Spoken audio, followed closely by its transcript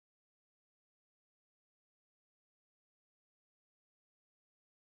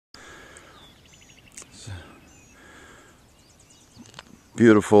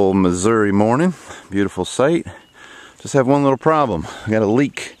Beautiful Missouri morning, beautiful sight. Just have one little problem. I got a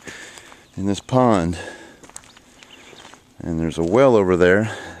leak in this pond, and there's a well over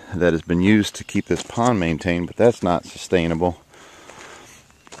there that has been used to keep this pond maintained, but that's not sustainable.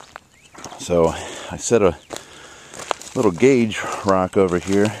 So I set a little gauge rock over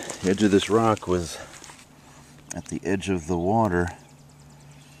here. The edge of this rock was at the edge of the water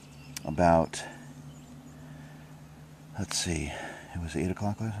about, let's see, it was 8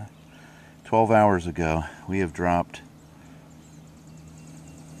 o'clock last night? 12 hours ago. We've dropped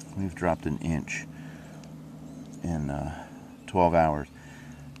an inch in 12 hours,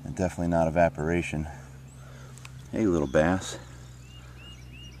 and definitely not evaporation. Hey, little bass.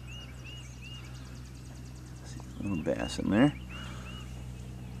 Little bass in there.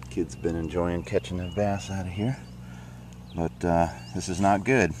 Kids been enjoying catching the bass out of here, but this is not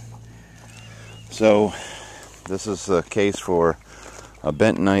good. So this is a case for a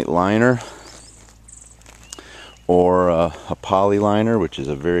bentonite liner or a poly liner, which is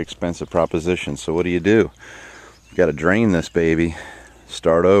a very expensive proposition. So what do? You got to drain this baby,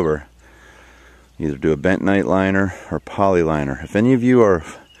 start over. Either do a bentonite liner or poly liner. If any of you are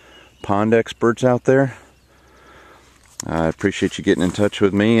pond experts out there, I appreciate you getting in touch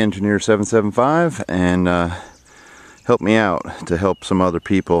with me, Engineer 775, and help me out to help some other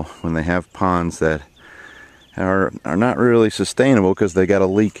people when they have ponds that are not really sustainable because they got a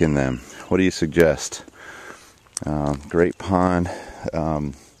leak in them. What do you suggest? Great pond,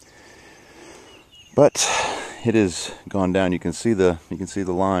 but it has gone down. You can see the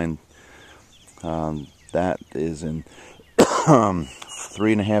line. That is in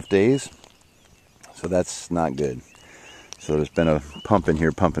 3.5 days, so that's not good. So there's been a pump in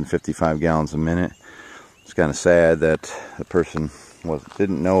here pumping 55 gallons a minute. It's kind of sad that the person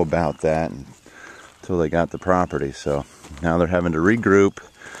didn't know about that until they got the property. So now they're having to regroup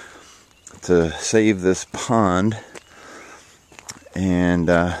to save this pond, and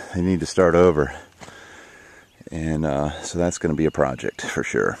they need to start over. And so that's going to be a project for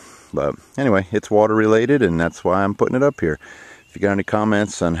sure. But anyway, it's water related, and that's why I'm putting it up here. If you got any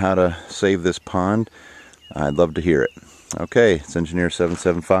comments on how to save this pond, I'd love to hear it. Okay, it's Engineer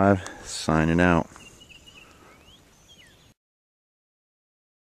 775 signing out.